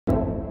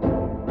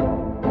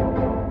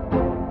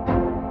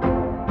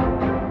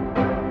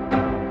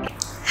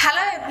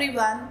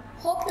everyone.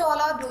 Hope you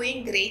all are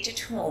doing great at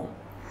home.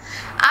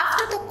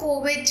 After the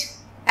COVID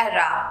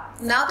era,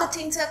 now the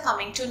things are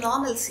coming to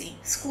normalcy.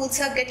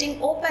 Schools are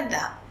getting opened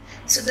up.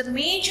 So the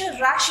major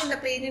rush in the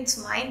parents'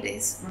 mind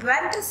is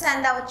when to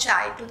send our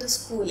child to the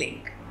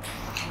schooling.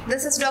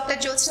 This is Dr.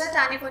 Jyotsna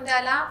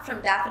Tanikundala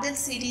from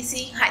Daffodils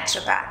CDC,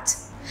 Hyderabad.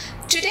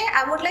 Today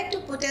I would like to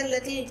put a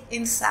little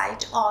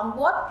insight on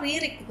what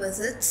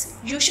prerequisites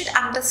you should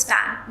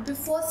understand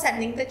before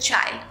sending the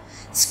child,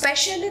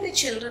 especially the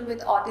children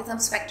with autism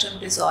spectrum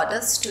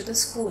disorders, to the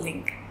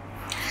schooling.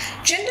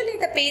 Generally,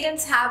 the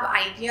parents have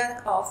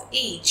idea of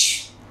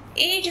age.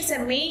 Age is a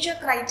major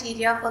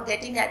criteria for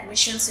getting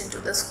admissions into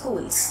the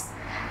schools.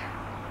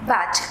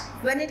 But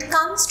when it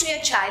comes to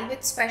a child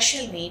with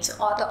special needs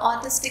or the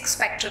autistic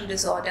spectrum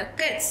disorder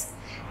kids,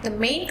 the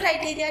main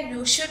criteria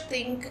you should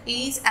think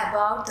is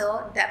about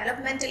the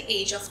developmental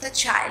age of the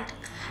child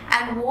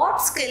and what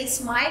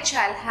skills my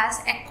child has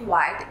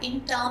acquired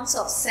in terms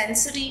of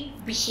sensory,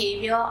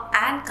 behavior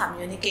and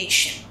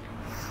communication.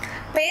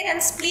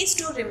 Parents, please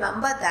do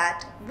remember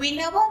that we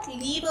never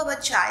leave our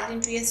child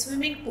into a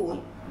swimming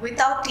pool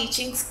without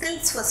teaching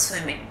skills for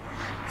swimming.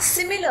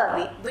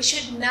 Similarly, we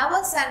should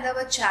never send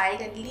our child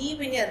and live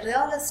in a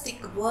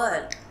realistic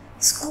world.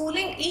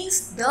 Schooling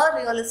is the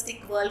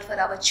realistic world for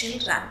our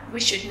children. We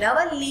should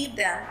never leave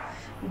them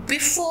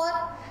before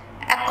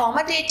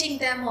accommodating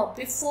them or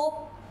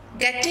before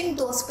getting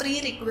those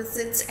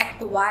prerequisites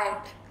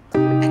acquired.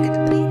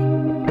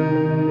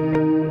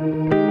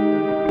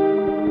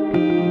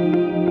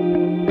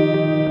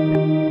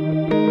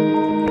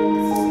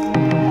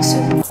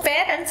 So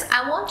parents,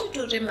 I want you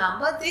to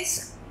remember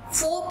these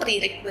 4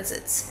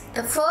 prerequisites.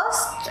 The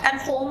first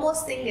and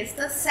foremost thing is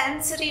the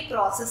sensory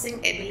processing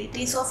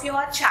abilities of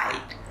your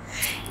child.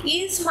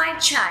 Is my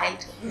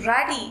child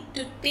ready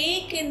to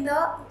take in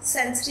the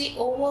sensory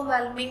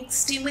overwhelming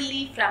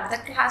stimuli from the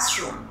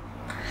classroom?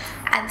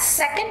 And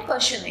second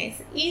question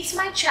is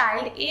my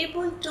child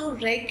able to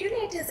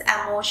regulate his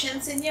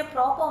emotions in a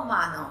proper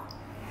manner?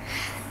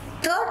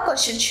 Third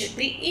question should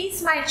be,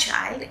 is my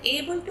child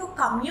able to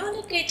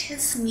communicate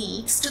his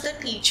needs to the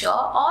teacher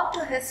or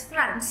to his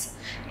friends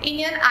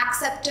in an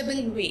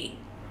acceptable way?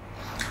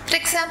 For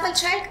example,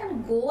 child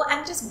can go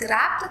and just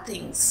grab the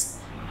things.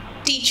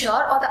 Teacher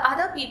or the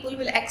other people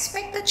will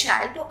expect the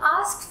child to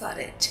ask for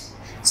it.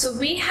 So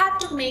we have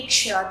to make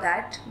sure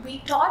that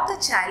we taught the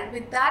child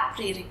with that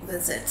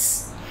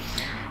prerequisites.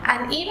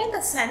 And even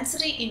the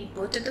sensory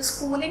input at the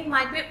schooling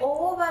might be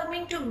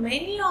overwhelming to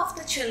many of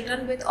the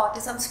children with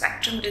autism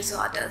spectrum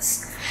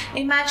disorders.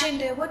 Imagine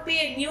there would be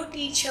a new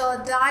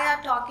teacher, they are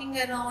talking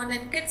around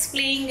and kids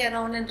playing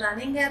around and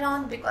running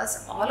around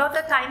because all of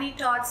the tiny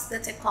tots,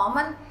 that's a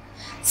common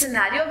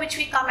scenario which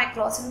we come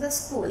across in the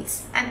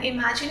schools. And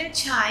imagine a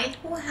child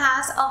who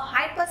has a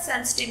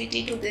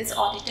hypersensitivity to this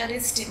auditory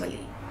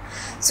stimuli.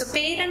 So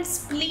parents,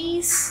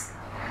 please,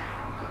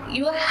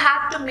 you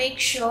have to make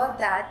sure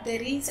that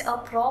there is a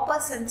proper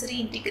sensory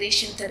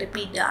integration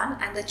therapy done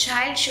and the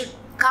child should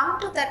come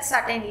to that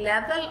certain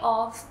level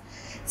of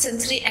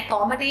sensory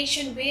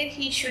accommodation where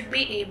he should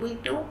be able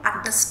to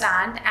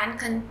understand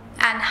and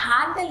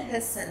handle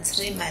his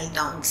sensory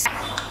meltdowns.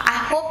 I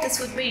hope this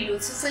would be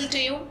useful to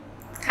you.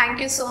 Thank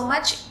you so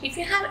much. If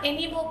you have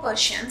any more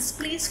questions,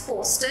 please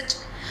post it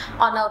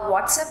on our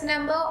WhatsApp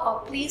number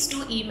or please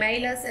do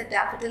email us at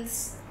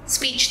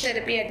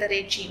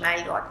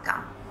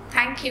daffodilsspeechtherapy@gmail.com.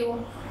 Thank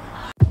you.